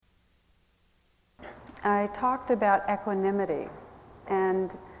I talked about equanimity,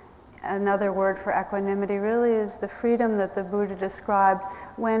 and another word for equanimity really is the freedom that the Buddha described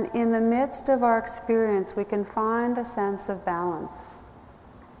when in the midst of our experience we can find a sense of balance.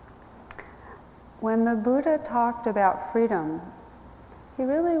 When the Buddha talked about freedom, he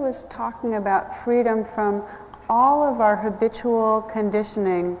really was talking about freedom from all of our habitual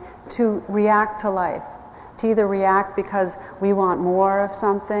conditioning to react to life, to either react because we want more of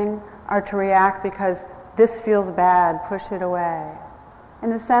something or to react because this feels bad, push it away.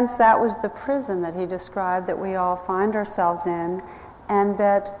 In a sense, that was the prison that he described that we all find ourselves in, and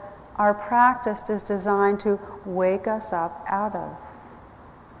that our practice is designed to wake us up out of.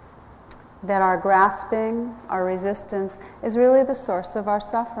 That our grasping, our resistance, is really the source of our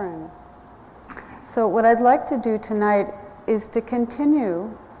suffering. So what I'd like to do tonight is to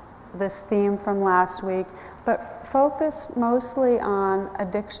continue this theme from last week, but focus mostly on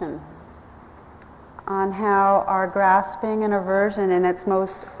addiction, on how our grasping and aversion in its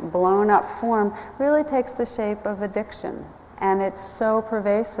most blown up form really takes the shape of addiction. And it's so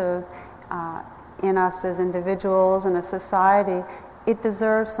pervasive in us as individuals and a society, it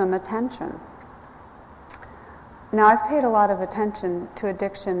deserves some attention. Now, I've paid a lot of attention to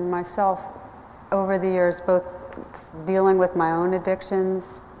addiction myself over the years, both dealing with my own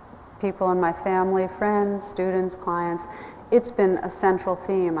addictions, people in my family, friends, students, clients. It's been a central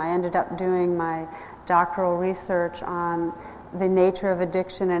theme. I ended up doing my doctoral research on the nature of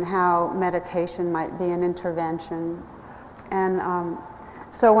addiction and how meditation might be an intervention. And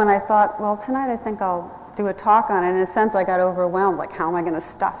so when I thought, well, tonight I think I'll do a talk on it, in a sense I got overwhelmed, like how am I going to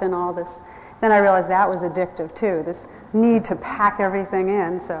stuff in all this? Then I realized that was addictive too, this need to pack everything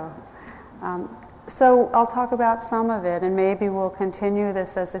in. So I'll talk about some of it, and maybe we'll continue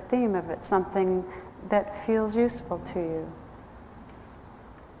this as a theme if it's something that feels useful to you.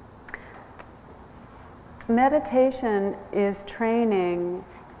 Meditation is training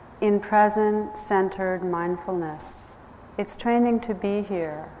in present-centered mindfulness. It's training to be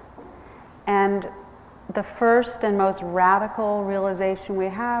here. And the first and most radical realization we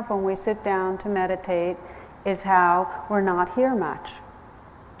have when we sit down to meditate is how we're not here much.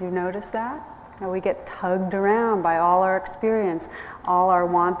 Do you notice that? How we get tugged around by all our experience, all our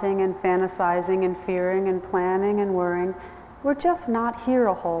wanting and fantasizing and fearing and planning and worrying. We're just not here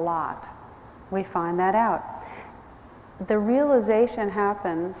a whole lot. We find that out. The realization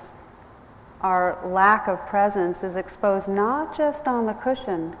happens, our lack of presence is exposed not just on the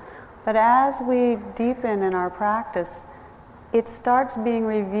cushion, but as we deepen in our practice, it starts being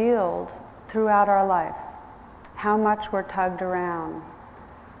revealed throughout our life, how much we're tugged around.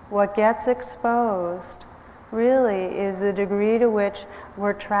 What gets exposed really is the degree to which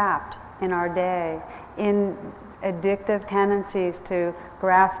we're trapped in our day, in addictive tendencies to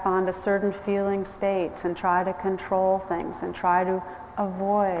grasp onto certain feeling states and try to control things and try to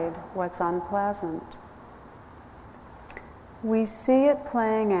avoid what's unpleasant. We see it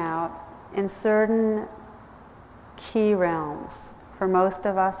playing out in certain key realms. For most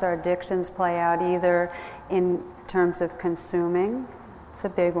of us, our addictions play out either in terms of consuming. It's a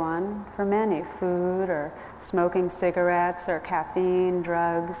big one for many, food or smoking cigarettes or caffeine,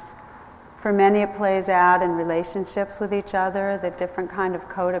 drugs. For many, it plays out in relationships with each other, the different kind of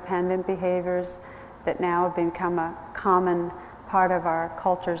codependent behaviors that now have become a common part of our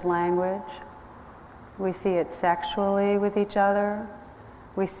culture's language. We see it sexually with each other.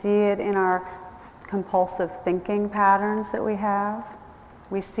 We see it in our compulsive thinking patterns that we have.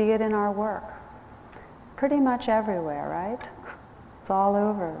 We see it in our work. Pretty much everywhere, right? It's all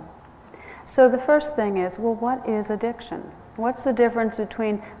over. So the first thing is, well, what is addiction? What's the difference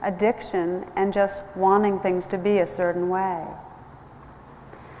between addiction and just wanting things to be a certain way?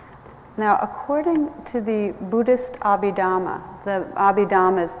 Now, according to the Buddhist Abhidhamma, the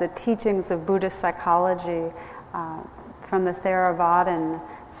Abhidhamma is the teachings of Buddhist psychology from the Theravadan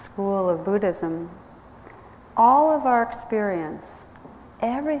school of Buddhism, all of our experience,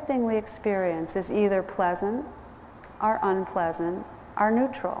 everything we experience is either pleasant or unpleasant or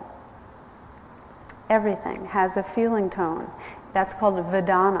neutral. Everything has a feeling tone. That's called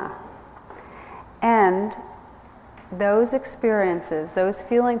Vedana. And those experiences, those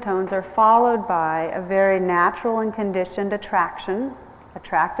feeling tones are followed by a very natural and conditioned attraction,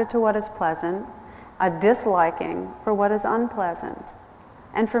 attracted to what is pleasant, a disliking for what is unpleasant.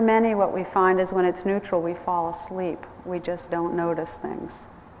 And for many, what we find is when it's neutral, we fall asleep. We just don't notice things.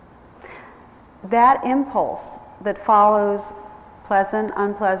 That impulse that follows pleasant,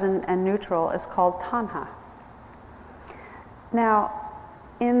 unpleasant, and neutral is called tanha. Now,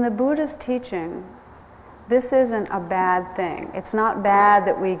 in the Buddhist teaching, this isn't a bad thing. It's not bad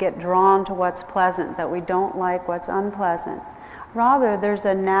that we get drawn to what's pleasant, that we don't like what's unpleasant. Rather, there's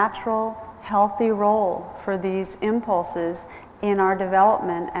a natural, healthy role for these impulses in our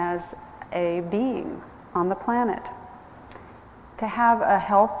development as a being on the planet. To have a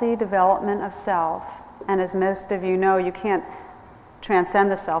healthy development of self, and as most of you know, you can't transcend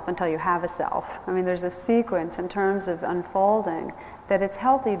the self until you have a self. I mean, there's a sequence in terms of unfolding that it's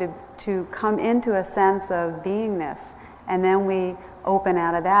healthy to come into a sense of beingness, and then we open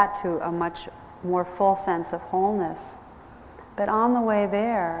out of that to a much more full sense of wholeness. But on the way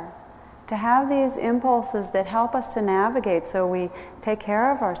there, to have these impulses that help us to navigate so we take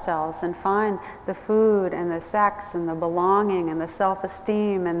care of ourselves and find the food and the sex and the belonging and the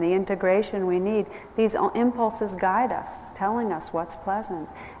self-esteem and the integration we need, these impulses guide us, telling us what's pleasant.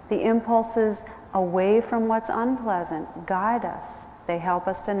 The impulses away from what's unpleasant guide us. They help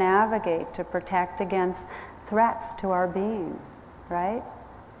us to navigate, to protect against threats to our being, right?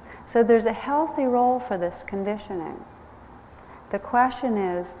 So there's a healthy role for this conditioning. The question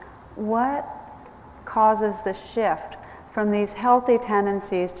is, what causes the shift from these healthy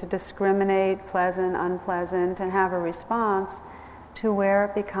tendencies to discriminate pleasant, unpleasant, and have a response to where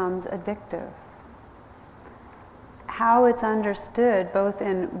it becomes addictive? How it's understood both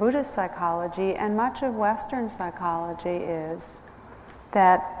in Buddhist psychology and much of Western psychology is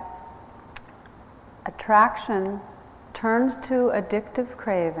that attraction turns to addictive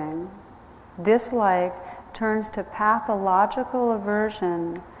craving, dislike turns to pathological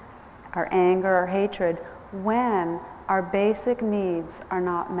aversion or anger or hatred when our basic needs are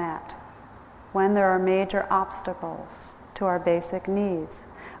not met, when there are major obstacles to our basic needs,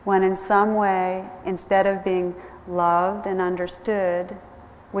 when in some way, instead of being loved and understood,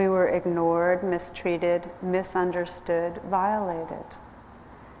 we were ignored, mistreated, misunderstood, violated.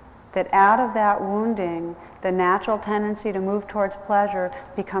 That out of that wounding, the natural tendency to move towards pleasure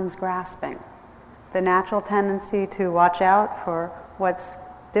becomes grasping. The natural tendency to watch out for what's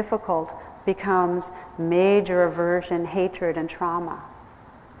difficult becomes major aversion, hatred, and trauma.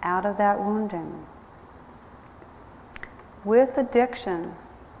 Out of that wounding. With addiction,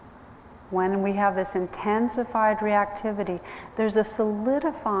 when we have this intensified reactivity, there's a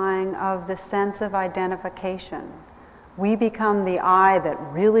solidifying of the sense of identification. We become the I that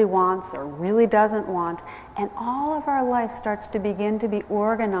really wants or really doesn't want, and all of our life starts to begin to be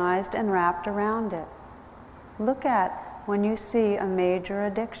organized and wrapped around it. Look at when you see a major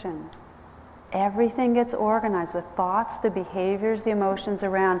addiction. Everything gets organized, the thoughts, the behaviors, the emotions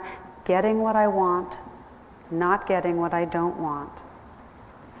around getting what I want, not getting what I don't want.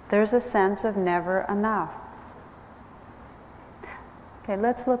 There's a sense of never enough. Okay,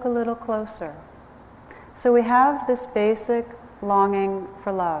 let's look a little closer. So we have this basic longing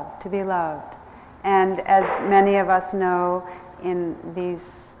for love, to be loved. And as many of us know, in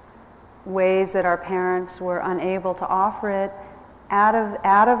these ways that our parents were unable to offer it, out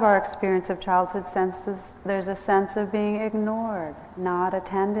of our experience of childhood senses, there's a sense of being ignored, not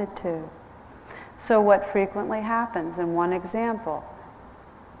attended to. So what frequently happens, in one example,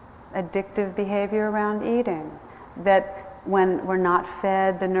 addictive behavior around eating, that when we're not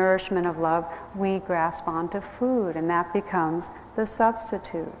fed the nourishment of love, we grasp onto food, and that becomes the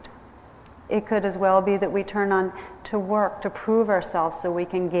substitute. It could as well be that we turn on to work to prove ourselves so we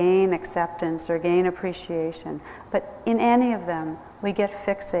can gain acceptance or gain appreciation. But in any of them, we get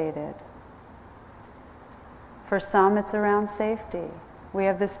fixated. For some, it's around safety. We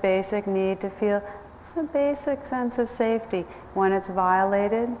have this basic need to feel a basic sense of safety. When it's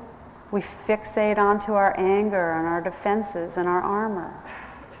violated, we fixate onto our anger and our defenses and our armor.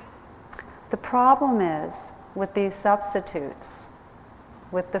 The problem is with these substitutes,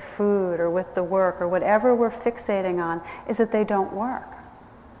 with the food or with the work or whatever we're fixating on, is that they don't work.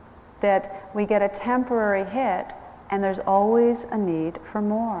 That we get a temporary hit and there's always a need for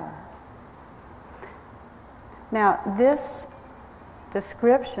more. Now, this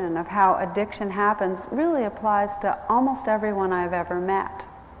description of how addiction happens really applies to almost everyone I've ever met.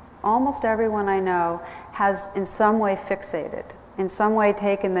 Almost everyone I know has in some way fixated, in some way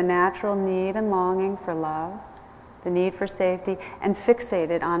taken the natural need and longing for love, the need for safety, and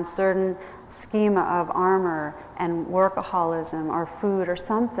fixated on certain schema of armor and workaholism or food or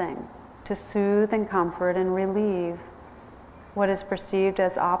something to soothe and comfort and relieve what is perceived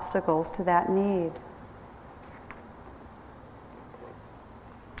as obstacles to that need.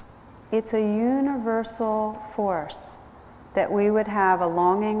 It's a universal force that we would have a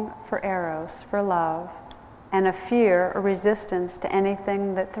longing for eros, for love, and a fear, a resistance to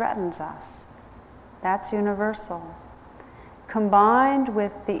anything that threatens us. That's universal. combined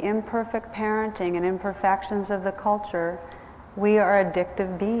with the imperfect parenting and imperfections of the culture, we are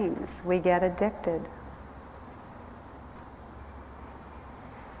addictive beings. We get addicted.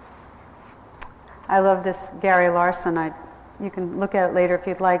 I love this Gary Larson. You can look at it later if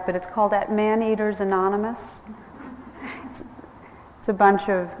you'd like, but it's called Man-Eaters Anonymous. It's a bunch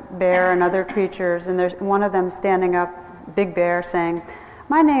of bear and other creatures, and there's one of them standing up, big bear, saying,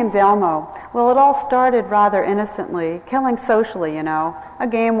 "My name's Elmo. Well, it all started rather innocently, killing socially, a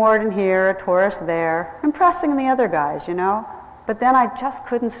game warden here, a tourist there, impressing the other guys, But then I just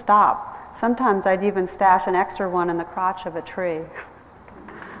couldn't stop. Sometimes I'd even stash an extra one in the crotch of a tree."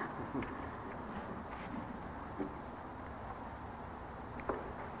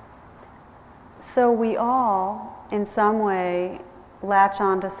 So we all, in some way, latch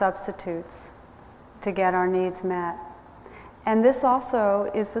on to substitutes to get our needs met. And this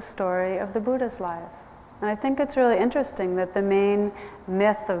also is the story of the Buddha's life. And I think it's really interesting that the main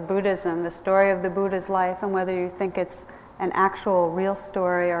myth of Buddhism, the story of the Buddha's life, and whether you think it's an actual real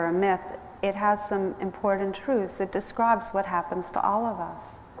story or a myth, it has some important truths. It describes what happens to all of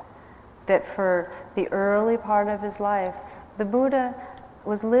us. That for the early part of his life, the Buddha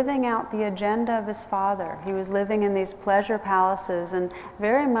was living out the agenda of his father. He was living in these pleasure palaces and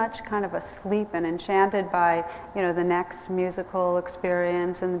very much kind of asleep and enchanted by, the next musical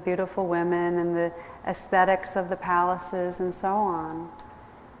experience and the beautiful women and the aesthetics of the palaces and so on.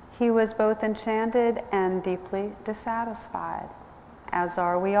 He was both enchanted and deeply dissatisfied, as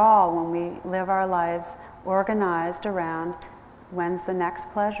are we all when we live our lives organized around when's the next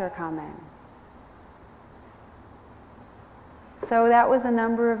pleasure coming. So that was a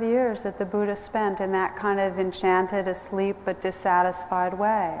number of years that the Buddha spent in that kind of enchanted, asleep, but dissatisfied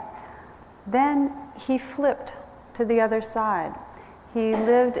way. Then he flipped to the other side. He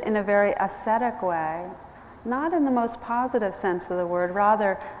lived in a very ascetic way, not in the most positive sense of the word,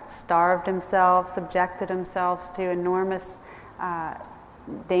 rather starved himself, subjected himself to enormous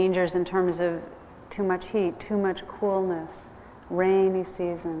dangers in terms of too much heat, too much coolness, rainy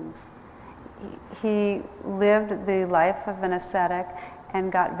seasons. He lived the life of an ascetic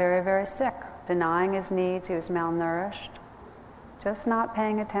and got very, very sick, denying his needs. He was malnourished, just not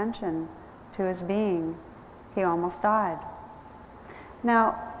paying attention to his being. He almost died.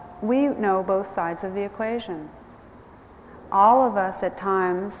 Now, we know both sides of the equation. All of us at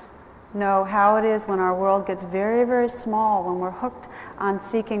times know how it is when our world gets very, very small, when we're hooked on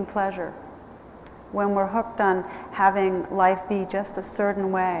seeking pleasure, when we're hooked on having life be just a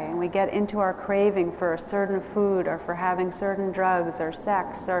certain way, and we get into our craving for a certain food or for having certain drugs or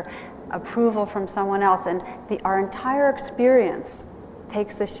sex or approval from someone else, and our entire experience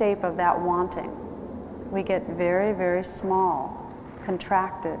takes the shape of that wanting. We get very, very small,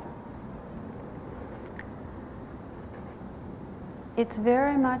 contracted. It's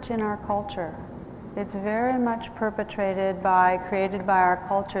very much in our culture. It's very much created by our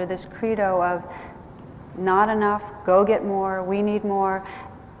culture, this credo of not enough, go get more, we need more.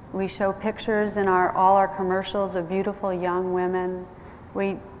 We show pictures in all our commercials of beautiful young women.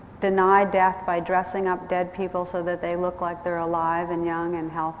 We deny death by dressing up dead people so that they look like they're alive and young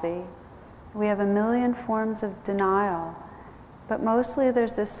and healthy. We have a million forms of denial, but mostly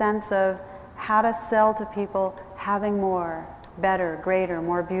there's this sense of how to sell to people having more, better, greater,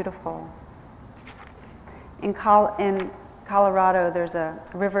 more beautiful. In Colorado, there's a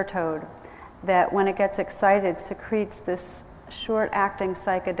river toad that when it gets excited secretes this short-acting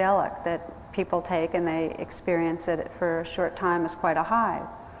psychedelic that people take and they experience it for a short time as quite a high.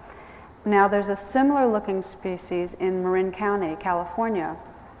 Now there's a similar looking species in Marin County, California,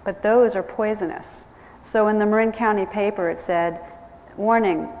 but those are poisonous. So in the Marin County paper it said,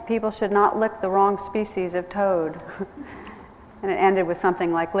 warning, people should not lick the wrong species of toad. And it ended with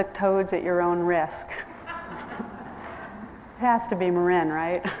something like, lick toads at your own risk. It has to be Marin,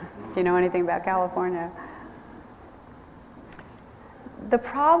 right? If you know anything about California. The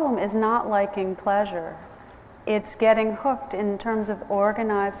problem is not liking pleasure. It's getting hooked in terms of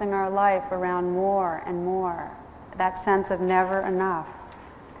organizing our life around more and more. That sense of never enough.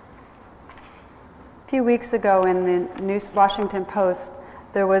 A few weeks ago in the Washington Post,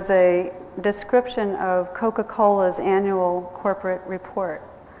 there was a description of Coca-Cola's annual corporate report.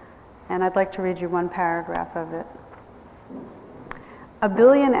 And I'd like to read you one paragraph of it. 1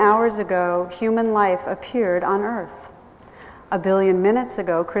 billion hours ago, human life appeared on Earth. 1 billion minutes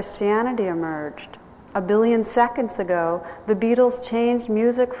ago, Christianity emerged. 1 billion seconds ago, the Beatles changed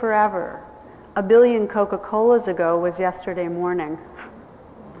music forever. 1 billion Coca-Colas ago was yesterday morning.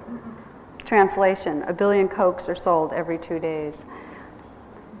 Translation, 1 billion Cokes are sold every 2 days.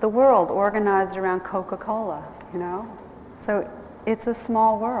 The world organized around Coca-Cola, So it's a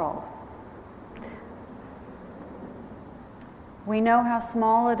small world. We know how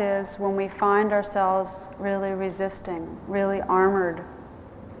small it is when we find ourselves really resisting, really armored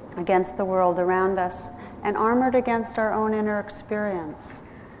against the world around us, and armored against our own inner experience.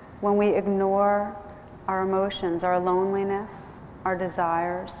 When we ignore our emotions, our loneliness, our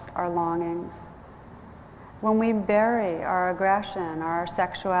desires, our longings. When we bury our aggression, our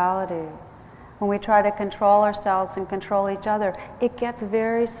sexuality, when we try to control ourselves and control each other, it gets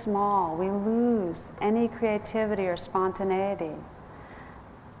very small. We lose any creativity or spontaneity.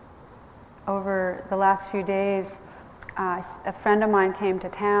 Over the last few days, a friend of mine came to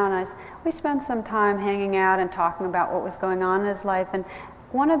town. We spent some time hanging out and talking about what was going on in his life. And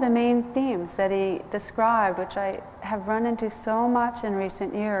one of the main themes that he described, which I have run into so much in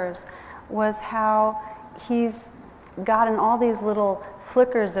recent years, was how he's gotten all these little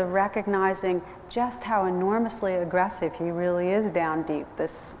flickers of recognizing just how enormously aggressive he really is down deep,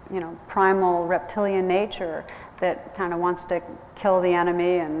 this, primal reptilian nature that kind of wants to kill the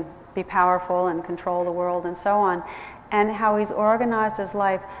enemy and be powerful and control the world and so on, and how he's organized his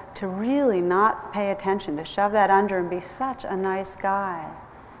life to really not pay attention, to shove that under and be such a nice guy,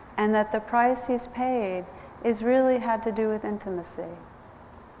 and that the price he's paid is really had to do with intimacy.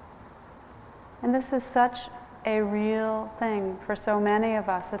 And this is such a real thing for so many of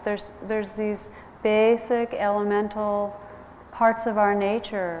us, that there's these basic elemental parts of our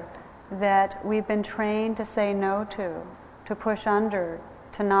nature that we've been trained to say no to push under,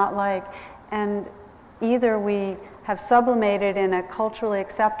 to not like, and either we have sublimated in a culturally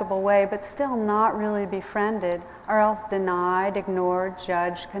acceptable way but still not really befriended, or else denied, ignored,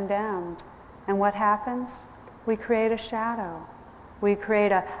 judged, condemned. And what happens? We create a shadow. We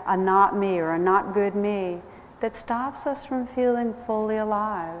create a not me or a not good me that stops us from feeling fully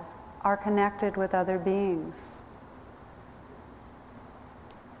alive, are connected with other beings.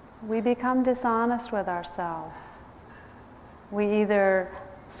 We become dishonest with ourselves. We either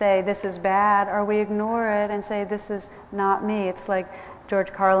say this is bad, or we ignore it and say this is not me. It's like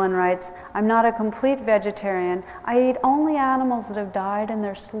George Carlin writes, "I'm not a complete vegetarian. I eat only animals that have died in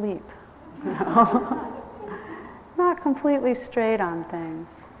their sleep." Not completely straight on things.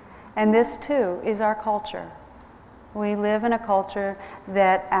 And this too is our culture. We live in a culture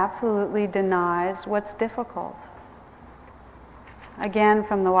that absolutely denies what's difficult. Again,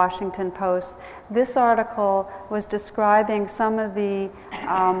 from the Washington Post, this article was describing some of the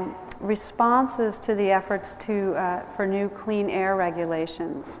responses to the efforts for new clean air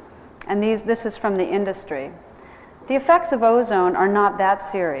regulations. And this is from the industry. The effects of ozone are not that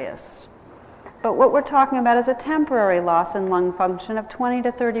serious. But what we're talking about is a temporary loss in lung function of 20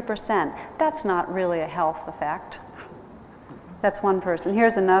 to 30%. That's not really a health effect. That's one person.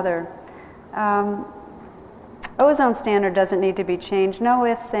 Here's another. Ozone standard doesn't need to be changed. No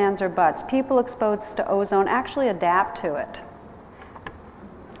ifs, ands, or buts. People exposed to ozone actually adapt to it.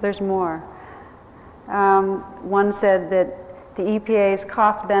 There's more. One said that the EPA's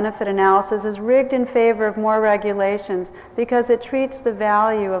cost-benefit analysis is rigged in favor of more regulations because it treats the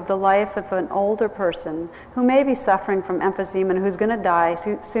value of the life of an older person who may be suffering from emphysema and who's going to die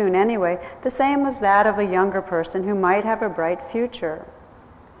soon anyway, the same as that of a younger person who might have a bright future.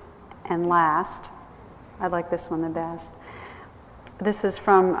 And last, I like this one the best. This is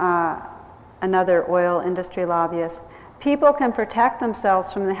from another oil industry lobbyist. People can protect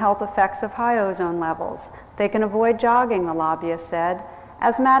themselves from the health effects of high ozone levels. They can avoid jogging, the lobbyist said.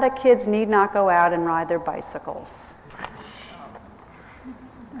 Asthmatic kids need not go out and ride their bicycles.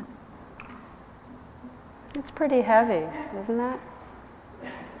 It's pretty heavy, isn't it?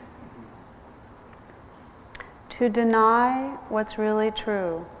 To deny what's really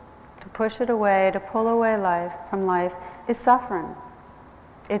true, to push it away, to pull away life from life, is suffering.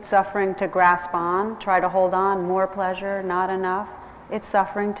 It's suffering to grasp on, try to hold on, more pleasure, not enough. It's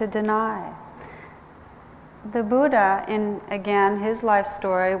suffering to deny. The Buddha, in, again, his life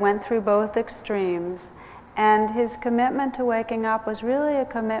story, went through both extremes, and his commitment to waking up was really a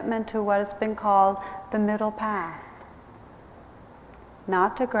commitment to what has been called the middle path.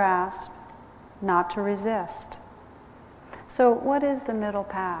 Not to grasp, not to resist. So what is the middle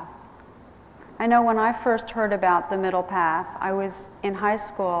path? I know when I first heard about the middle path, I was in high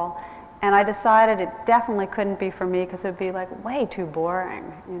school, and I decided it definitely couldn't be for me because it would be like way too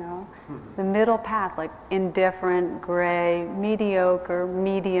boring, you know. The middle path, like indifferent, gray, mediocre,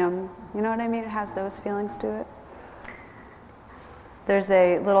 medium, you know what I mean? It has those feelings to it. There's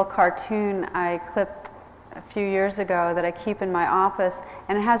a little cartoon I clipped a few years ago that I keep in my office,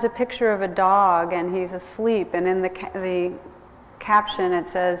 and it has a picture of a dog, and he's asleep, and in the caption it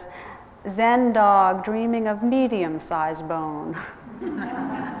says, Zen dog dreaming of medium-sized bone.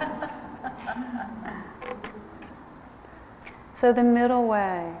 So the middle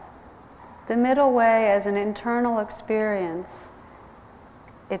way as an internal experience,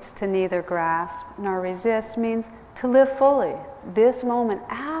 it's to neither grasp nor resist, means to live fully. This moment,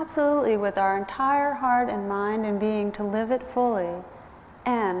 absolutely, with our entire heart and mind and being, to live it fully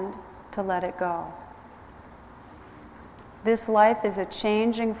and to let it go. This life is a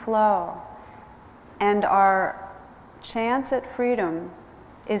changing flow, and our chance at freedom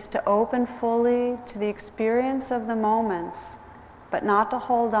is to open fully to the experience of the moments, but not to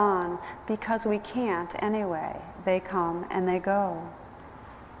hold on, because we can't anyway. They come and they go.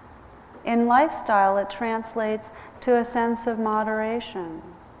 In lifestyle, it translates to a sense of moderation.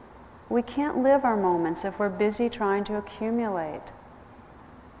 We can't live our moments if we're busy trying to accumulate,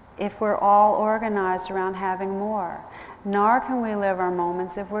 if we're all organized around having more. Nor can we live our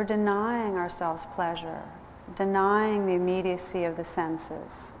moments if we're denying ourselves pleasure, denying the immediacy of the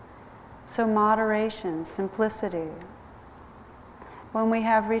senses. So moderation, simplicity. When we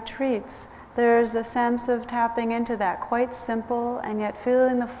have retreats, there's a sense of tapping into that, quite simple, and yet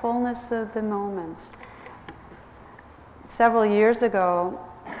feeling the fullness of the moments. Several years ago,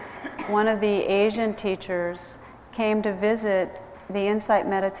 one of the Asian teachers came to visit the Insight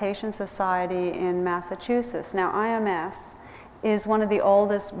Meditation Society in Massachusetts. Now, IMS is one of the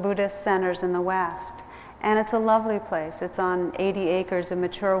oldest Buddhist centers in the West, and it's a lovely place. It's on 80 acres of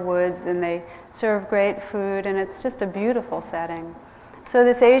mature woods, and they serve great food, and it's just a beautiful setting. So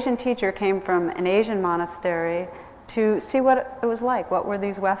this Asian teacher came from an Asian monastery to see what it was like. What were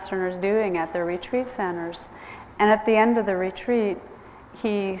these Westerners doing at their retreat centers? And at the end of the retreat,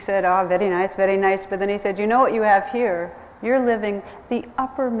 he said, "Oh, very nice, very nice." But then he said, "You know what you have here? You're living the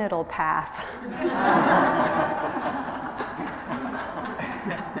upper middle path."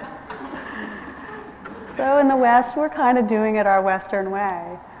 So in the West, we're kind of doing it our Western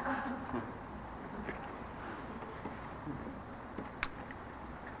way.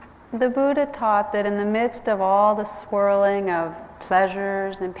 The Buddha taught that in the midst of all the swirling of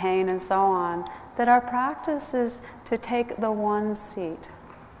pleasures and pain and so on, that our practice is to take the one seat.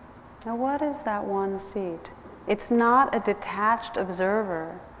 Now, what is that one seat? It's not a detached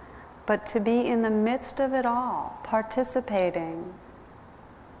observer, but to be in the midst of it all, participating,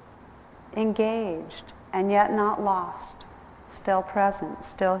 engaged, and yet not lost, still present,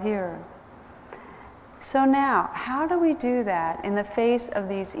 still here. So now, how do we do that in the face of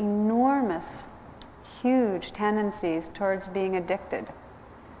these enormous, huge tendencies towards being addicted?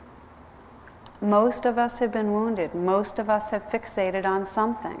 Most of us have been wounded. Most of us have fixated on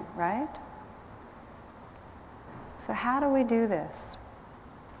something, right? So how do we do this?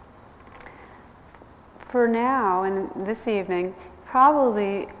 For now, and this evening,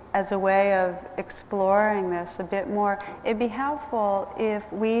 probably as a way of exploring this a bit more, it'd be helpful if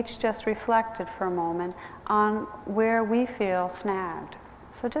we each just reflected for a moment on where we feel snagged.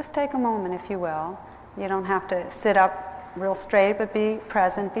 So just take a moment, if you will. You don't have to sit up real straight, but be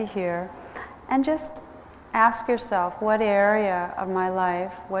present, be here. And just ask yourself, what area of my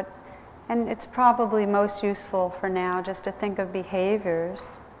life, and it's probably most useful for now just to think of behaviors.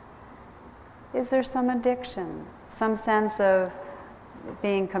 Is there some addiction, some sense of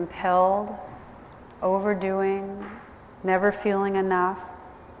being compelled, overdoing, never feeling enough?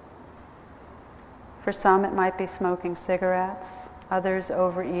 For some it might be smoking cigarettes, others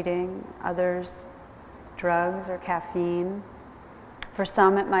overeating, others drugs or caffeine. For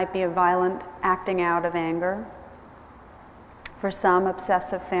some it might be a violent acting out of anger. For some,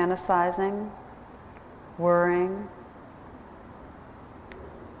 obsessive fantasizing, worrying,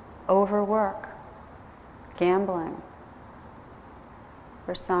 overwork, gambling.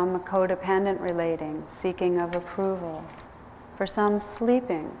 For some, a codependent relating, seeking of approval. For some,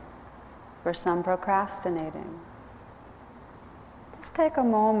 sleeping. For some, procrastinating. Just take a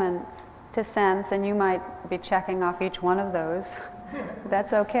moment to sense, and you might be checking off each one of those.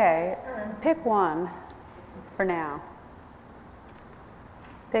 That's okay. Pick one for now.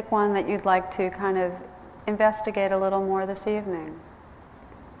 Pick one that you'd like to kind of investigate a little more this evening,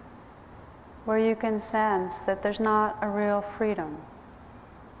 where you can sense that there's not a real freedom.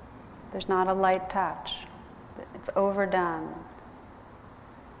 There's not a light touch. It's overdone,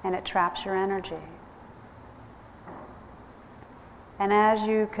 and it traps your energy. And as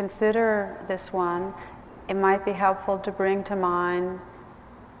you consider this one, it might be helpful to bring to mind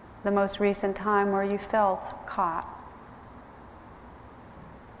the most recent time where you felt caught,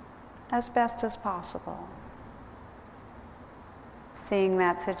 as best as possible. Seeing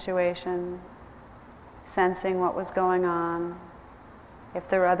that situation, sensing what was going on, If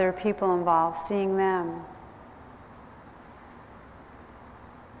there are other people involved, seeing them.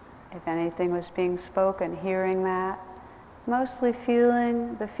 If anything was being spoken, hearing that. Mostly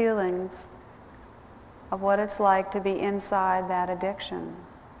feeling the feelings of what it's like to be inside that addiction.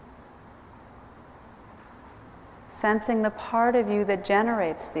 Sensing the part of you that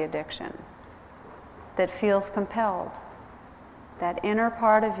generates the addiction, that feels compelled. That inner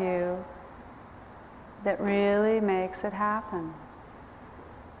part of you that really makes it happen.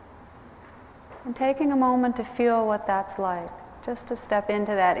 And taking a moment to feel what that's like. Just to step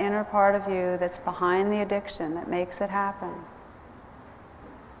into that inner part of you that's behind the addiction, that makes it happen.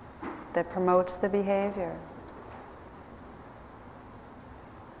 That promotes the behavior.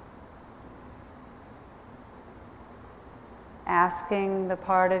 Asking the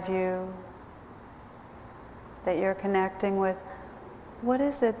part of you that you're connecting with, what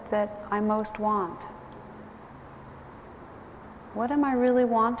is it that I most want? What am I really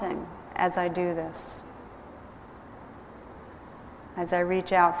wanting as I do this? As I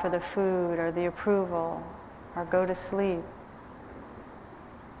reach out for the food or the approval or go to sleep.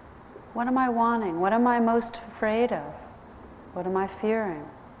 What am I wanting? What am I most afraid of? What am I fearing?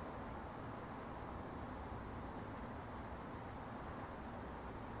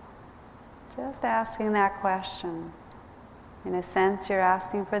 Just asking that question. In a sense, you're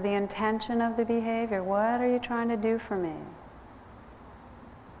asking for the intention of the behavior. What are you trying to do for me?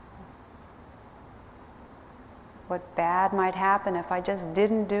 What bad might happen if I just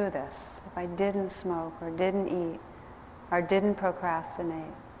didn't do this, if I didn't smoke or didn't eat or didn't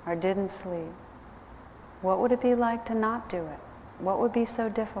procrastinate or didn't sleep? What would it be like to not do it? What would be so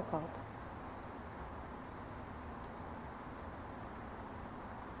difficult?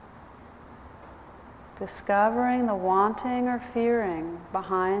 Discovering the wanting or fearing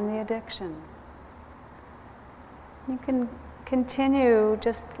behind the addiction. You can continue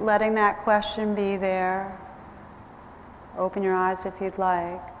just letting that question be there. Open your eyes if you'd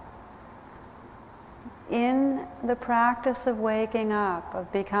like. In the practice of waking up,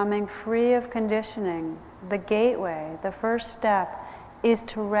 of becoming free of conditioning, the gateway, the first step, is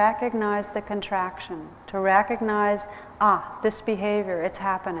to recognize the contraction, to recognize, this behavior, it's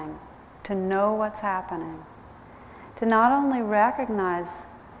happening, to know what's happening, to not only recognize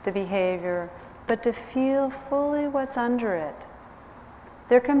the behavior, but to feel fully what's under it.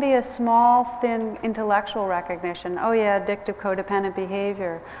 There can be a small, thin intellectual recognition, addictive codependent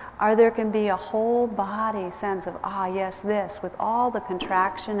behavior, or there can be a whole body sense of, yes, this, with all the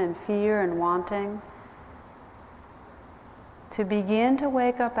contraction and fear and wanting. To begin to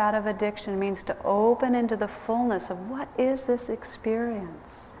wake up out of addiction means to open into the fullness of what is this experience.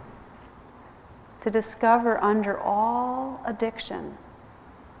 To discover under all addiction,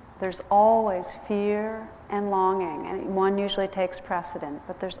 there's always fear and longing, and one usually takes precedent,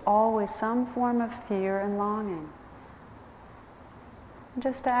 but there's always some form of fear and longing.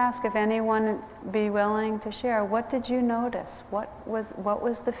 Just to ask if anyone would be willing to share, what did you notice? What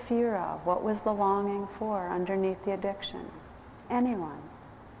was the fear of? What was the longing for underneath the addiction? Anyone?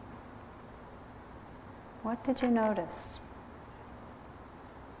 What did you notice?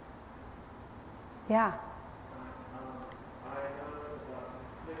 Yeah. I noticed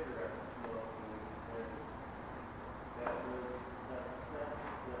cigarette smoking, and that was that sense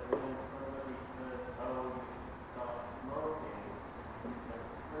that when somebody said, stop smoking, that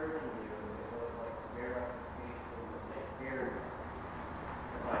certainly it was like verification that they hear me.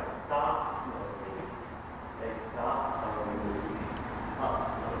 If I stop smoking, they stop telling me to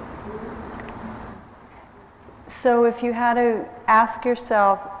stop smoking. So if you had to ask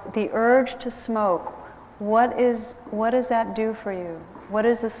yourself, the urge to smoke, what does that do for you? What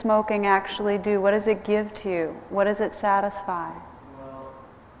does the smoking actually do? What does it give to you? What does it satisfy? Well,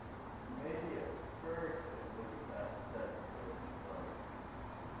 maybe at first it was that sense of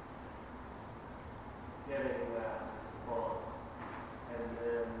getting that response, and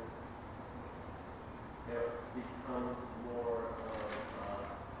then it becomes more of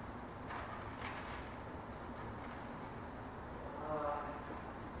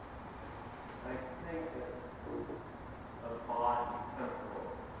I think it's a body temporal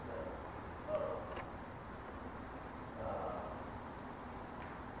sense of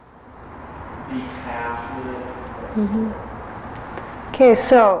detachment. Okay,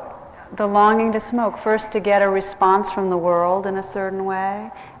 so the longing to smoke, first to get a response from the world in a certain way,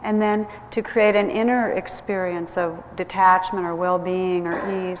 and then to create an inner experience of detachment or well-being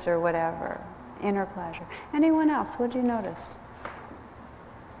or ease or whatever, inner pleasure. Anyone else? What did you notice?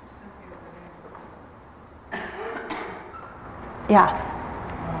 Yeah.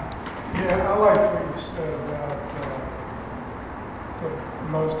 I liked what you said about but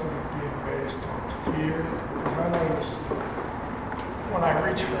most of it being based on fear. Because I notice when I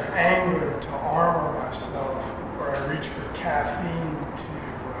reach for anger to armor myself, or I reach for caffeine to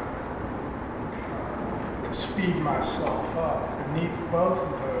speed myself up, beneath both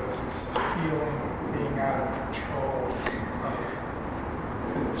of those is a feeling of being out of control.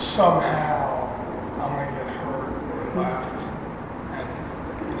 That somehow I'm going to get hurt or left. And,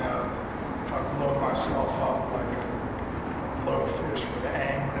 if I blow myself up like a blowfish with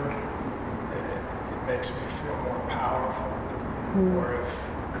anger, it makes me feel more powerful. Or if,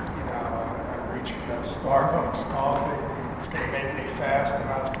 I reach for that Starbucks coffee, it's going to make me fast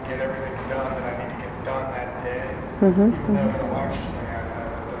enough to get everything done that I need to get done that day. Even though intellectually I know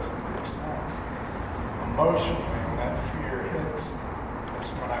that doesn't make sense. Emotionally, when that fear hits, that's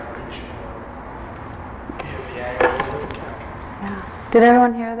when I reach for either the anger or the caffeine. Yeah. Did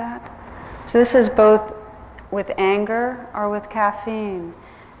everyone hear that? So this is both with anger or with caffeine.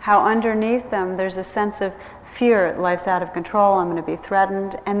 How underneath them there's a sense of fear, life's out of control, I'm going to be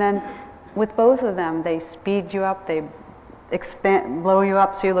threatened. And then with both of them, they speed you up, they blow you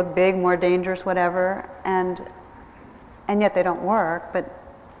up so you look big, more dangerous, whatever. And yet they don't work, but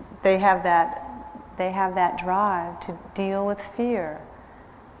they have that drive to deal with fear.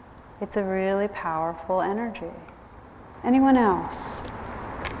 It's a really powerful energy. Anyone else?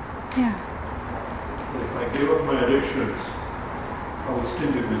 Yeah. If I gave up my addictions, I would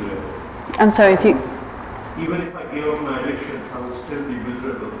still be miserable. I'm sorry, if you... Even if I gave up my addictions, I would still be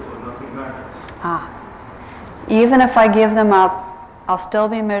miserable, so nothing matters. Even if I give them up, I'll still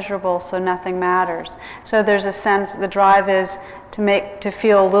be miserable, so nothing matters. So there's a sense, the drive is to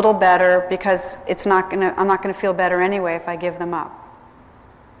feel a little better, because I'm not going to feel better anyway if I give them up.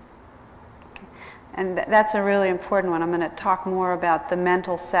 Okay. And that's a really important one. I'm going to talk more about the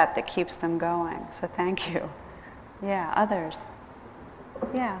mental set that keeps them going. So thank you. Yeah, others.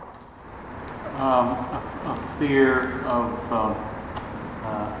 Yeah. A fear of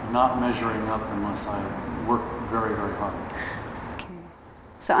not measuring up unless I work very, very hard. Okay.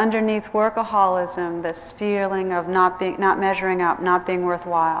 So underneath workaholism, this feeling of not measuring up, not being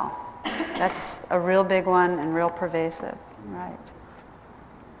worthwhile, that's a real big one and real pervasive. Right.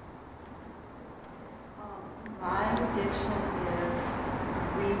 My addiction is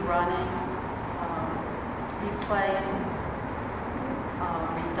rerunning, replaying,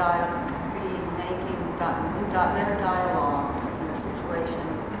 making better dialogue in a situation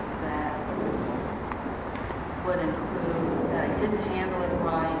that would include that I didn't handle it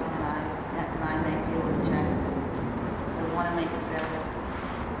right and I may feel rejected. So I want to make it better.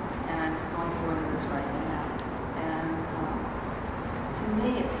 And I'm going through one of those right now. And to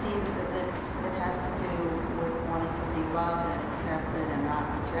me it seems that it has to do with wanting to be loved and accepted and not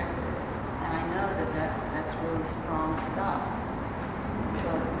rejected. And I know that's really strong stuff.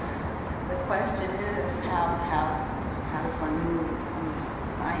 But the question is, how does one move?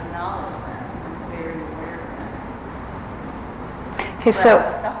 I acknowledge that. I'm very aware of that. Okay, so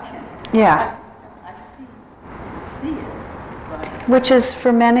yeah, I see it. But which is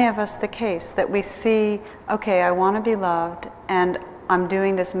for many of us the case, that we see, okay, I want to be loved, and I'm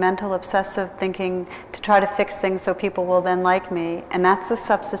doing this mental obsessive thinking to try to fix things so people will then like me, and that's the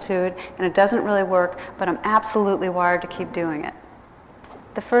substitute, and it doesn't really work, but I'm absolutely wired to keep doing it.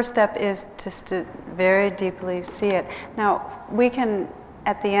 The first step is just to very deeply see it. Now, we can,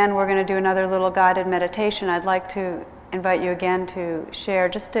 at the end, we're going to do another little guided meditation. I'd like to invite you again to share,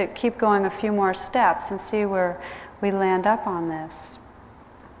 just to keep going a few more steps and see where we land up on this.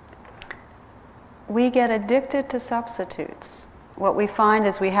 We get addicted to substitutes. What we find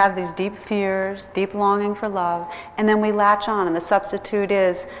is we have these deep fears, deep longing for love, and then we latch on, and the substitute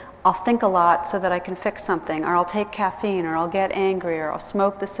is, I'll think a lot so that I can fix something, or I'll take caffeine, or I'll get angry, or I'll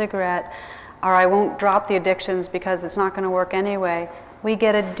smoke the cigarette, or I won't drop the addictions because it's not going to work anyway. We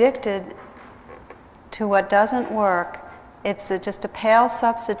get addicted to what doesn't work. It's just a pale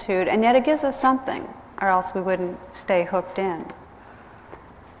substitute, and yet it gives us something, or else we wouldn't stay hooked in.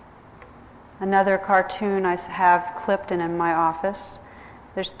 Another cartoon I have clipped in my office.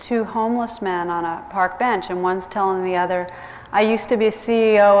 There's two homeless men on a park bench, and one's telling the other, I used to be a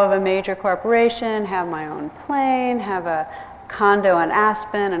CEO of a major corporation, have my own plane, have a condo in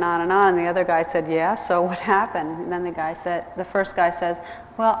Aspen, and on and on. And the other guy said, yeah, so what happened? And then the first guy says,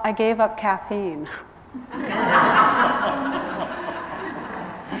 well, I gave up caffeine.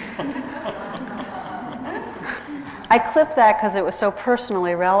 I clipped that because it was so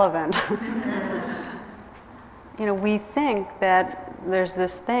personally relevant. We think that there's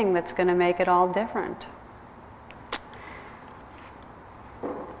this thing that's going to make it all different.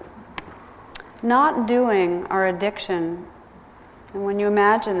 Not doing our addiction And when you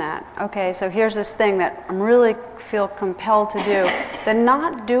imagine that, okay, so here's this thing that I really feel compelled to do, the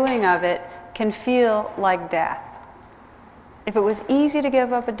not doing of it can feel like death. If it was easy to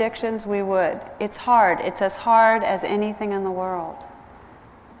give up addictions, we would. It's hard. It's as hard as anything in the world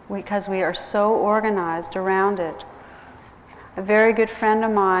because we are so organized around it. A very good friend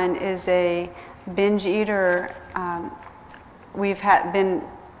of mine is a binge eater. We've been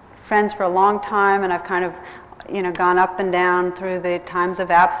friends for a long time, and I've kind of gone up and down through the times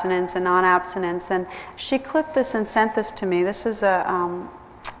of abstinence and non-abstinence. And she clipped this and sent this to me. This is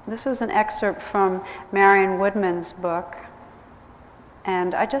an excerpt from Marion Woodman's book.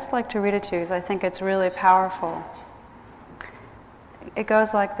 And I just like to read it to you because I think it's really powerful. It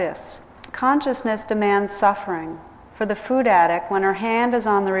goes like this. Consciousness demands suffering. For the food addict, when her hand is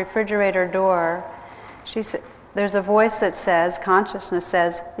on the refrigerator door, there's a voice that says, consciousness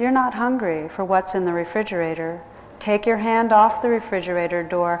says, you're not hungry for what's in the refrigerator. Take your hand off the refrigerator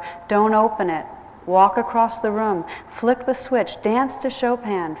door. Don't open it. Walk across the room. Flick the switch. Dance to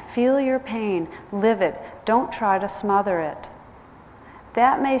Chopin. Feel your pain. Live it. Don't try to smother it.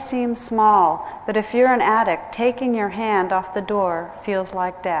 That may seem small, but if you're an addict, taking your hand off the door feels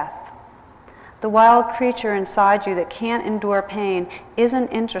like death. The wild creature inside you that can't endure pain isn't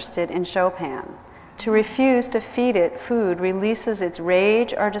interested in Chopin. To refuse to feed it food releases its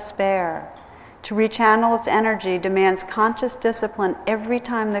rage or despair. To rechannel its energy demands conscious discipline every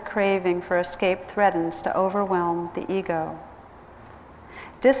time the craving for escape threatens to overwhelm the ego.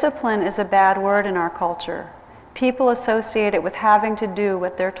 Discipline is a bad word in our culture. People associate it with having to do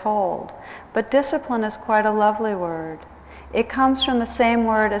what they're told. But discipline is quite a lovely word. It comes from the same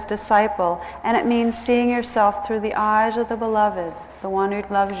word as disciple, and it means seeing yourself through the eyes of the beloved, the one who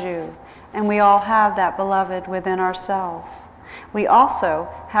loves you. And we all have that beloved within ourselves. We also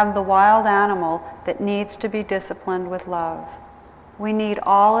have the wild animal that needs to be disciplined with love. We need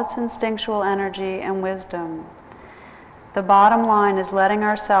all its instinctual energy and wisdom. The bottom line is letting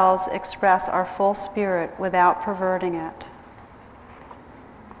ourselves express our full spirit without perverting it.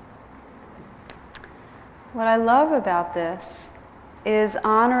 What I love about this is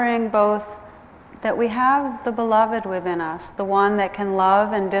honoring both that we have the beloved within us, the one that can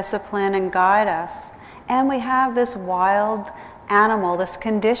love and discipline and guide us, and we have this wild animal, this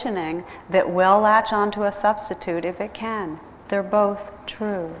conditioning that will latch onto a substitute if it can. They're both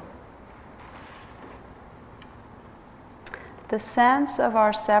true. The sense of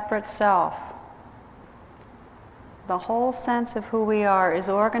our separate self, the whole sense of who we are, is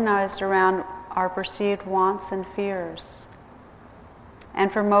organized around our perceived wants and fears.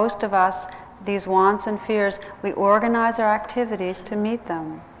 And for most of us, these wants and fears, we organize our activities to meet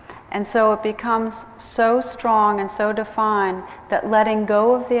them. And so it becomes so strong and so defined that letting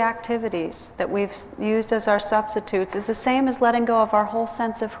go of the activities that we've used as our substitutes is the same as letting go of our whole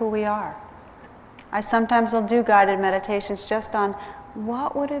sense of who we are. I sometimes will do guided meditations just on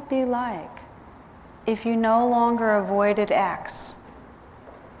what would it be like if you no longer avoided X,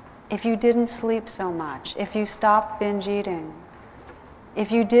 if you didn't sleep so much, if you stopped binge eating,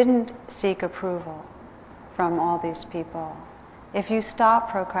 if you didn't seek approval from all these people, if you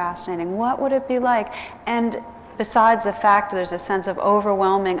stopped procrastinating, what would it be like? And besides the fact there's a sense of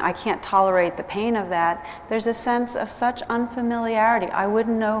overwhelming, I can't tolerate the pain of that, there's a sense of such unfamiliarity. I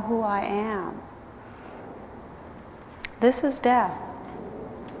wouldn't know who I am. This is death.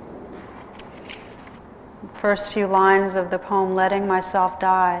 First few lines of the poem, Letting Myself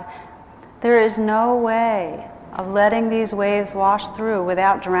Die. There is no way of letting these waves wash through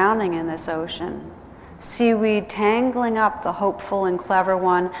without drowning in this ocean. Seaweed tangling up the hopeful and clever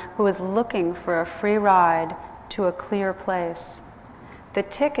one who is looking for a free ride to a clear place. The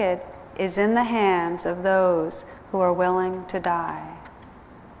ticket is in the hands of those who are willing to die.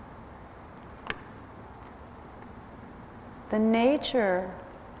 The nature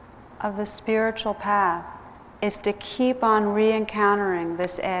of the spiritual path is to keep on re-encountering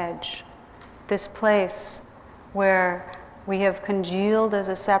this edge, this place where we have congealed as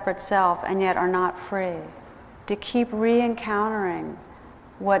a separate self and yet are not free. To keep re-encountering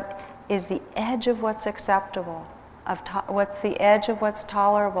what is the edge of what's acceptable, what's the edge of what's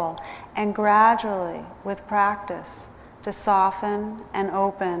tolerable, and gradually, with practice, to soften and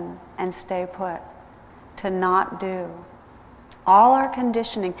open and stay put, to not do. All our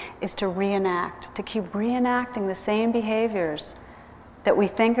conditioning is to reenact, to keep reenacting the same behaviors that we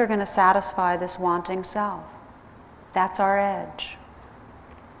think are going to satisfy this wanting self. That's our edge.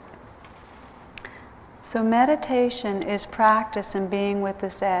 So meditation is practice in being with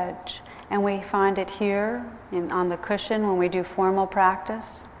this edge. And we find it here on the cushion when we do formal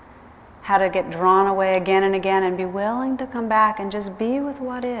practice. how to get drawn away again and again and be willing to come back and just be with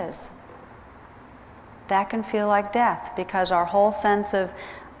what is. That can feel like death because our whole sense of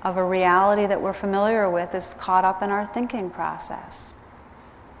a reality that we're familiar with is caught up in our thinking process.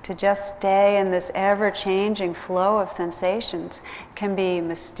 To just stay in this ever-changing flow of sensations can be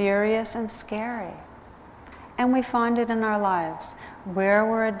mysterious and scary. And we find it in our lives. Where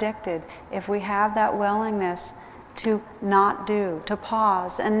we're addicted, if we have that willingness to not do, to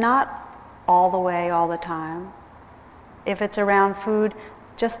pause, and not all the way, all the time. If it's around food,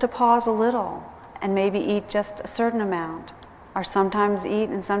 just to pause a little and maybe eat just a certain amount, or sometimes eat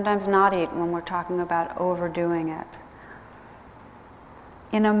and sometimes not eat when we're talking about overdoing it.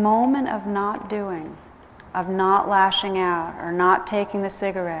 In a moment of not doing, of not lashing out, or not taking the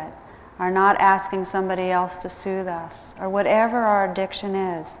cigarette, or not asking somebody else to soothe us, or whatever our addiction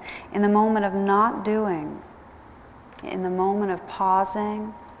is, in the moment of not doing, in the moment of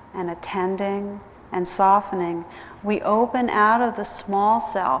pausing and attending and softening, we open out of the small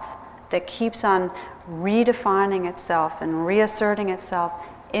self that keeps on redefining itself and reasserting itself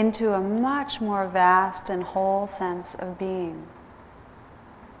into a much more vast and whole sense of being.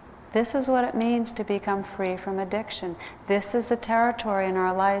 This is what it means to become free from addiction. This is the territory in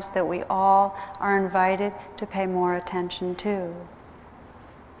our lives that we all are invited to pay more attention to.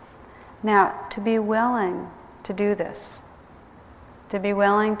 Now, to be willing to do this, to be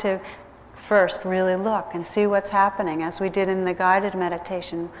willing to first really look and see what's happening, as we did in the guided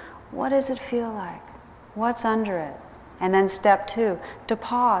meditation. What does it feel like? What's under it? And then step 2, to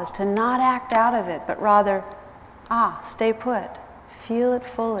pause, to not act out of it, but rather, stay put. Feel it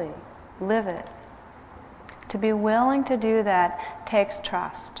fully. Live it. To be willing to do that takes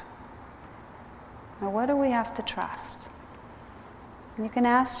trust. Now, what do we have to trust? And you can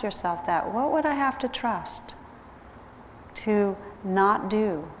ask yourself that. What would I have to trust to not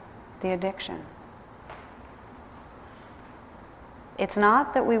do the addiction? It's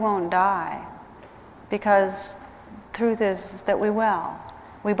not that we won't die, because truth is that we will.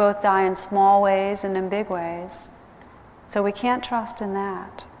 We both die in small ways and in big ways. So we can't trust in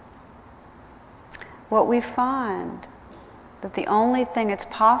that. What we find that the only thing it's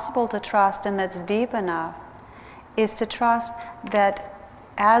possible to trust and that's deep enough is to trust that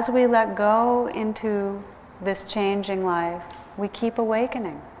as we let go into this changing life, we keep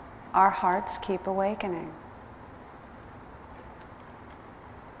awakening. Our hearts keep awakening.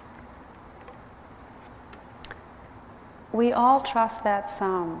 We all trust that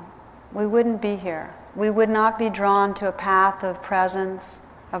some. We wouldn't be here. We would not be drawn to a path of presence,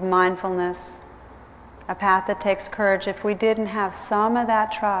 of mindfulness, a path that takes courage if we didn't have some of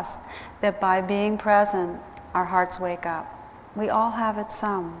that trust that by being present, our hearts wake up. We all have it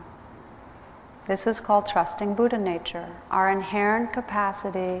some. This is called trusting Buddha nature, our inherent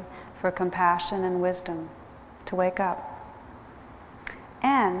capacity for compassion and wisdom to wake up.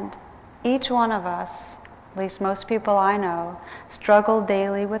 And each one of us, at least most people I know, struggle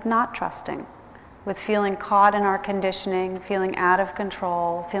daily with not trusting, with feeling caught in our conditioning, feeling out of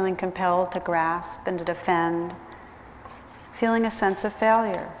control, feeling compelled to grasp and to defend, feeling a sense of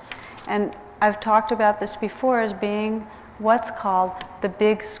failure. And I've talked about this before as being what's called the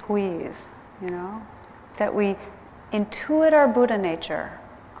big squeeze, that we intuit our Buddha nature,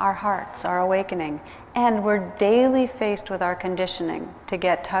 our hearts, our awakening, and we're daily faced with our conditioning to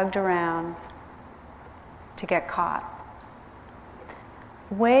get tugged around, to get caught.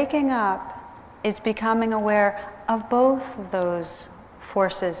 Waking up is becoming aware of both of those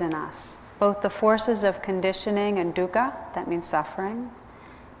forces in us, both the forces of conditioning and dukkha, that means suffering,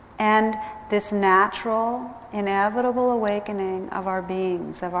 and this natural, inevitable awakening of our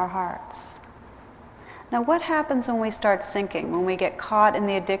beings, of our hearts. Now, what happens when we start sinking, when we get caught in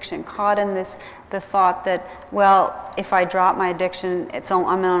the addiction, caught in the thought that, well, if I drop my addiction, I'm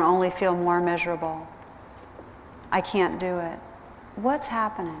going to only feel more miserable. I can't do it. What's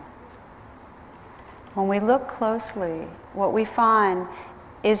happening? When we look closely, what we find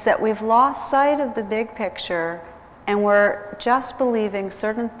is that we've lost sight of the big picture and we're just believing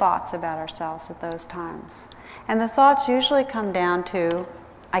certain thoughts about ourselves at those times. And the thoughts usually come down to,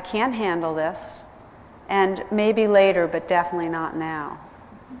 I can't handle this, and maybe later, but definitely not now.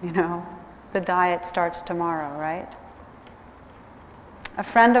 The diet starts tomorrow, right? A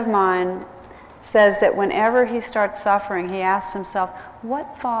friend of mine says that whenever he starts suffering, he asks himself,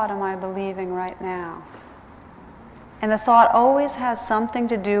 what thought am I believing right now? And the thought always has something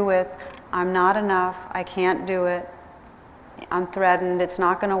to do with, I'm not enough, I can't do it, I'm threatened, it's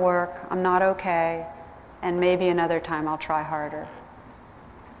not going to work, I'm not okay, and maybe another time I'll try harder.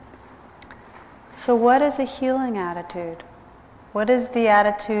 So what is a healing attitude? What is the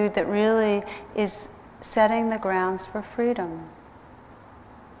attitude that really is setting the grounds for freedom?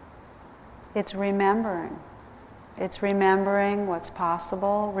 It's remembering. It's remembering what's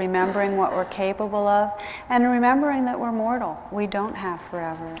possible, remembering what we're capable of, and remembering that we're mortal. We don't have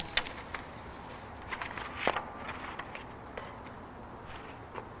forever.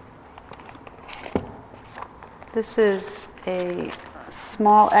 This is a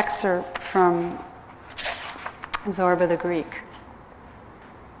small excerpt from Zorba the Greek.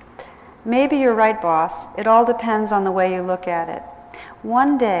 Maybe you're right, boss. It all depends on the way you look at it.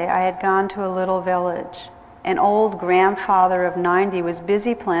 One day I had gone to a little village. An old grandfather of 90 was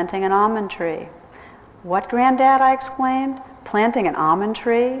busy planting an almond tree. "What, Granddad?" I exclaimed. "Planting an almond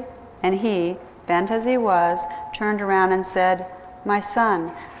tree?" And he, bent as he was, turned around and said, "My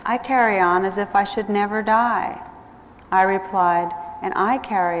son, I carry on as if I should never die." I replied, "And I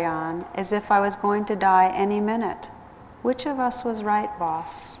carry on as if I was going to die any minute. Which of us was right,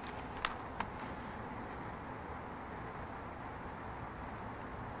 boss?"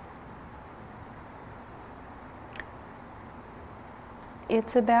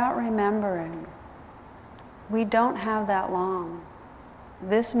 It's about remembering. We don't have that long.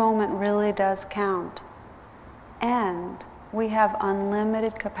 This moment really does count. And we have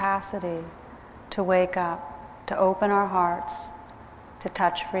unlimited capacity to wake up, to open our hearts, to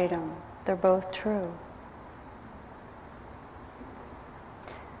touch freedom. They're both true.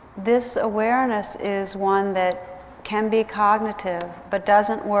 This awareness is one that can be cognitive, but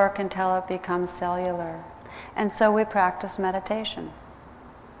doesn't work until it becomes cellular. And so we practice meditation.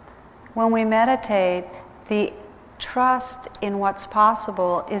 When we meditate, the trust in what's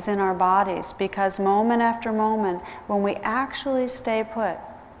possible is in our bodies, because moment after moment, when we actually stay put,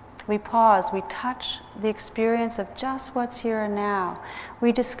 we pause, we touch the experience of just what's here and now,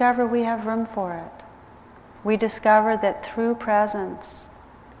 we discover we have room for it. We discover that through presence,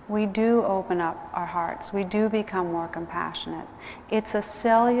 we do open up our hearts, we do become more compassionate. It's a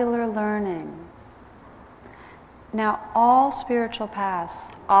cellular learning. Now, all spiritual paths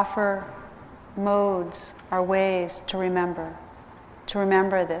offer modes or ways to remember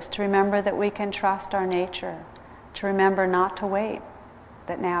this, to remember that we can trust our nature, to remember not to wait,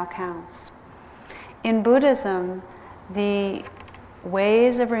 that now counts. In Buddhism, the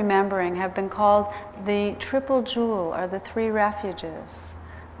ways of remembering have been called the triple jewel, or the three refuges.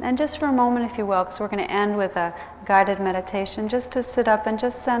 And just for a moment, if you will, because we're going to end with a guided meditation, just to sit up and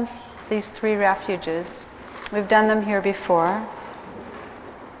just sense these three refuges. We've done them here before.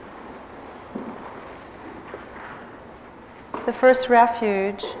 The first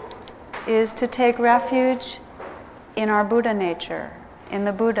refuge is to take refuge in our Buddha nature, in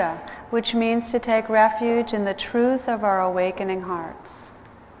the Buddha, which means to take refuge in the truth of our awakening hearts.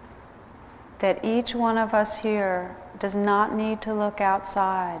 That each one of us here does not need to look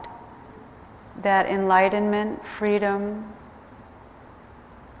outside. That enlightenment, freedom,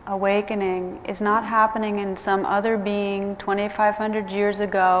 awakening is not happening in some other being 2,500 years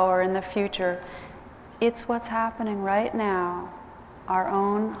ago or in the future. It's what's happening right now, our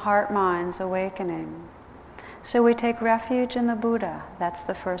own heart minds awakening. So we take refuge in the Buddha. That's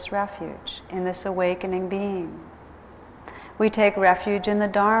the first refuge, in this awakening being. We take refuge in the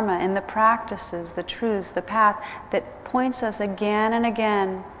Dharma, in the practices, the truths, the path that points us again and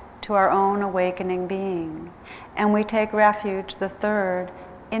again to our own awakening being. And we take refuge, the third,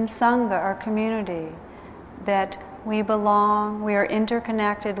 in Sangha, our community, that we belong, we are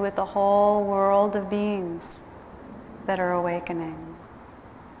interconnected with the whole world of beings that are awakening.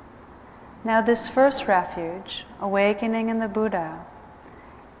 Now this first refuge, awakening in the Buddha,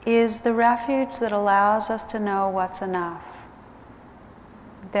 is the refuge that allows us to know what's enough.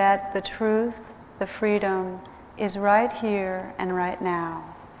 That the truth, the freedom, is right here and right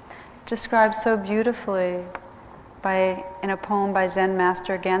now. Described so beautifully in a poem by Zen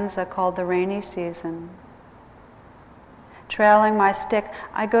Master Genza called The Rainy Season. Trailing my stick,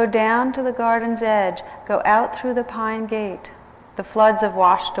 I go down to the garden's edge, go out through the pine gate. The floods have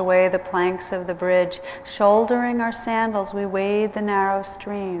washed away the planks of the bridge. Shouldering our sandals, we wade the narrow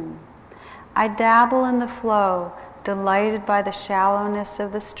stream. I dabble in the flow, delighted by the shallowness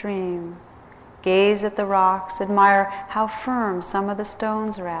of the stream. Gaze at the rocks, admire how firm some of the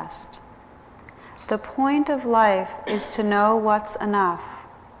stones rest. The point of life is to know what's enough.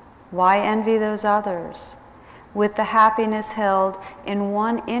 Why envy those others? With the happiness held in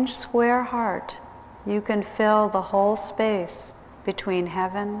 1 inch square heart, you can fill the whole space between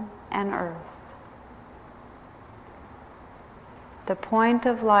heaven and earth. The point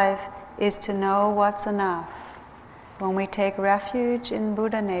of life is to know what's enough. When we take refuge in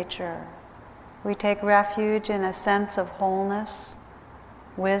Buddha nature, We take refuge in a sense of wholeness,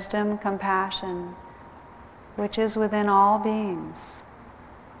 wisdom, compassion, which is within all beings.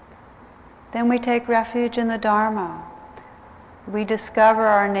 Then we take refuge in the Dharma. We discover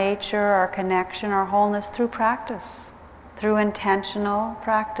our nature, our connection, our wholeness through practice, through intentional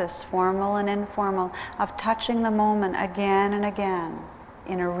practice, formal and informal, of touching the moment again and again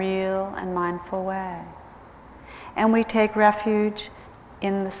in a real and mindful way. And we take refuge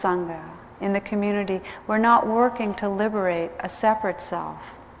in the Sangha, in the community. We're not working to liberate a separate self.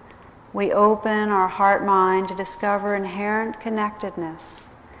 We open our heart-mind to discover inherent connectedness,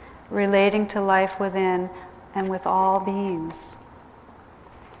 relating to life within and with all beings.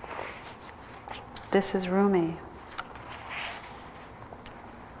 This is Rumi.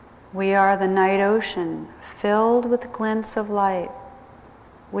 We are the night ocean filled with glints of light.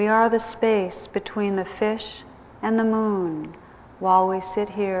 We are the space between the fish and the moon while we sit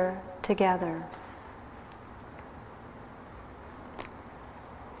here together.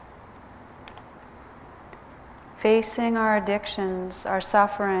 Facing our addictions, our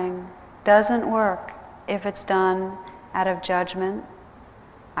suffering, doesn't work if it's done out of judgment.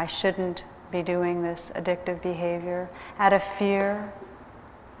 I shouldn't be doing this addictive behavior. Out of fear,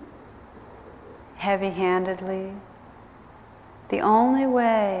 heavy-handedly. The only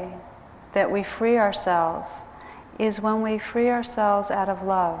way that we free ourselves is when we free ourselves out of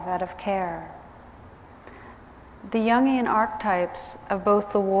love, out of care. The Jungian archetypes of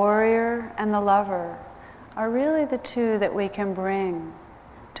both the warrior and the lover are really the two that we can bring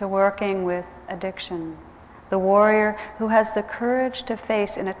to working with addiction. The warrior who has the courage to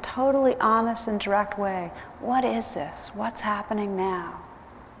face in a totally honest and direct way, what is this? What's happening now?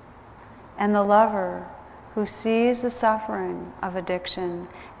 And the lover who sees the suffering of addiction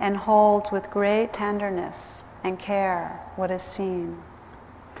and holds with great tenderness and care what is seen.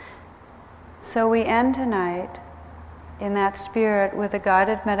 So we end tonight in that spirit with a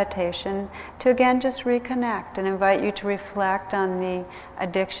guided meditation to again just reconnect and invite you to reflect on the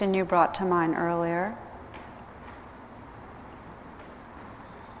addiction you brought to mind earlier.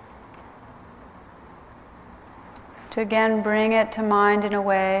 To again bring it to mind in a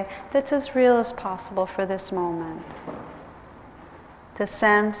way that's as real as possible for this moment. To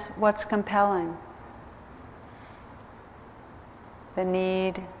sense what's compelling. The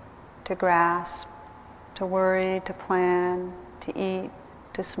need to grasp, to worry, to plan, to eat,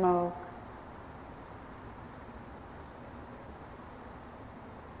 to smoke.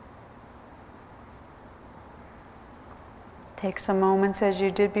 Take some moments as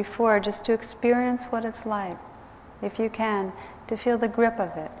you did before just to experience what it's like, if you can, to feel the grip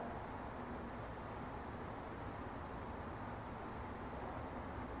of it.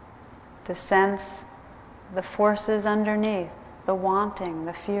 To sense the forces underneath, the wanting,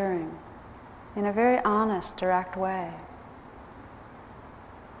 the fearing, in a very honest, direct way.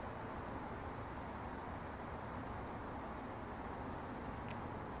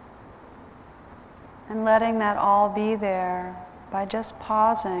 And letting that all be there by just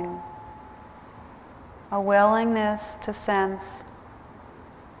pausing, a willingness to sense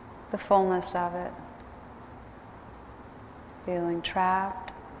the fullness of it. Feeling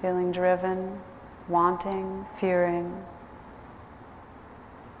trapped, feeling driven, wanting, fearing.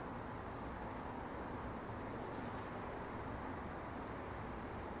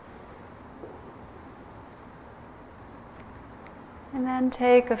 And then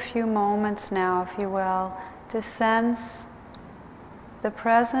take a few moments now, if you will, to sense the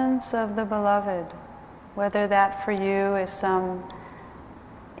presence of the beloved, whether that for you is some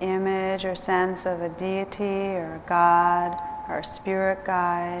image or sense of a deity or a God or a spirit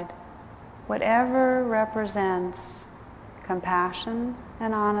guide, whatever represents compassion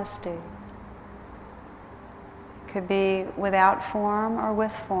and honesty. It could be without form or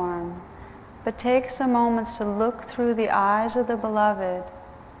with form. But take some moments to look through the eyes of the beloved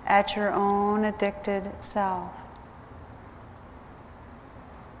at your own addicted self.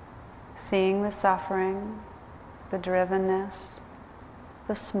 Seeing the suffering, the drivenness,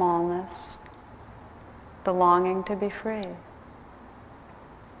 the smallness, the longing to be free.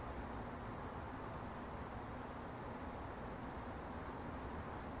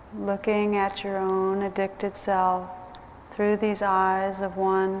 Looking at your own addicted self through these eyes of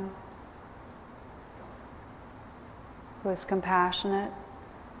one who is compassionate,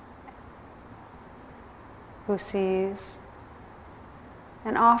 who sees,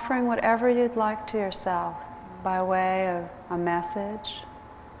 and offering whatever you'd like to yourself by way of a message,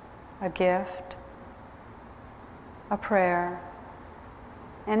 a gift, a prayer,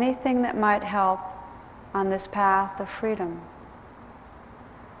 anything that might help on this path of freedom.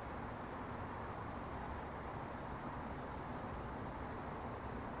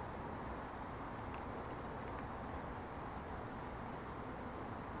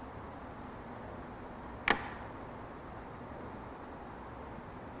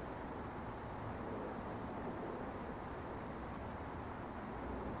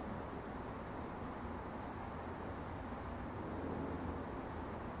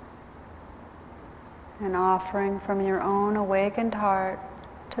 and offering from your own awakened heart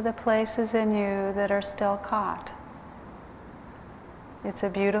to the places in you that are still caught. It's a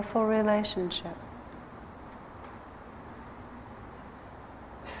beautiful relationship.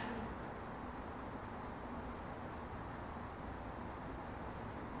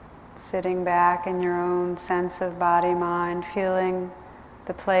 Sitting back in your own sense of body-mind, feeling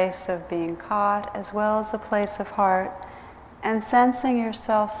the place of being caught as well as the place of heart, and sensing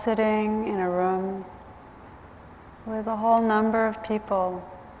yourself sitting in a room with a whole number of people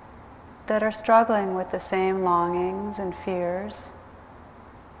that are struggling with the same longings and fears,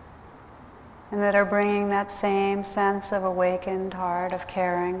 and that are bringing that same sense of awakened heart of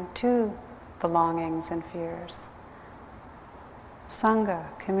caring to the longings and fears. Sangha,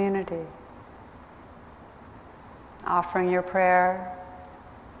 community. Offering your prayer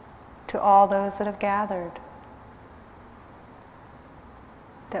to all those that have gathered,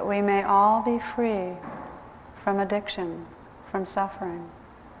 that we may all be free from addiction, from suffering.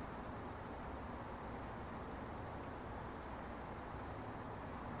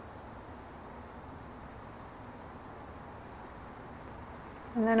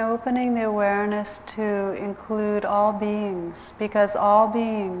 And then opening the awareness to include all beings, because all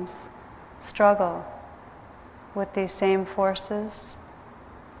beings struggle with these same forces,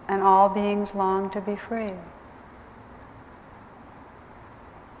 and all beings long to be free.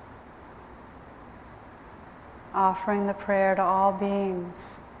 Offering the prayer to all beings.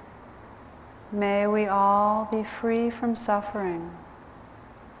 May we all be free from suffering.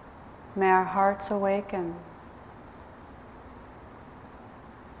 May our hearts awaken.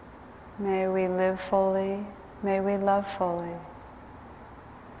 May we live fully. May we love fully.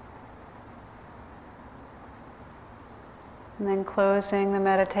 And then closing the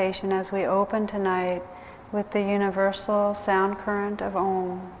meditation as we open tonight with the universal sound current of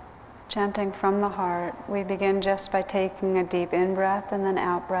Om, chanting from the heart. We begin just by taking a deep in-breath and then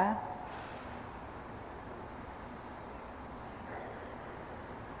out-breath.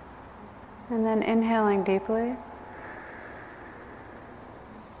 And then inhaling deeply.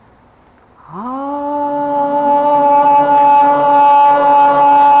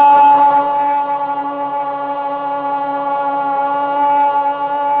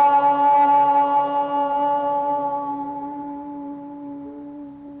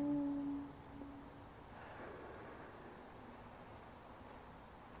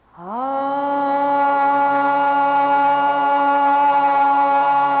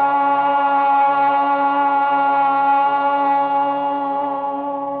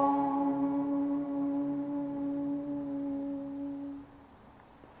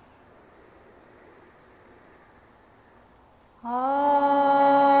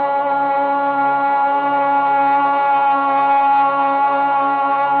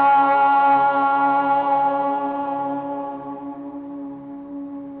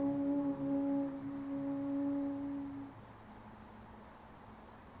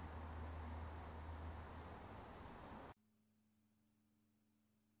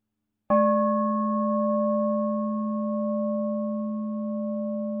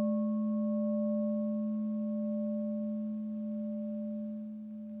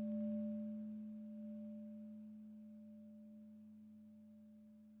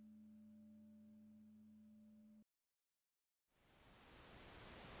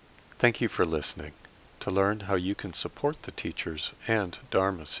 Thank you for listening. To learn how you can support the teachers and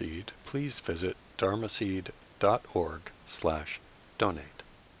Dharma Seed, please visit dharmaseed.org/donate.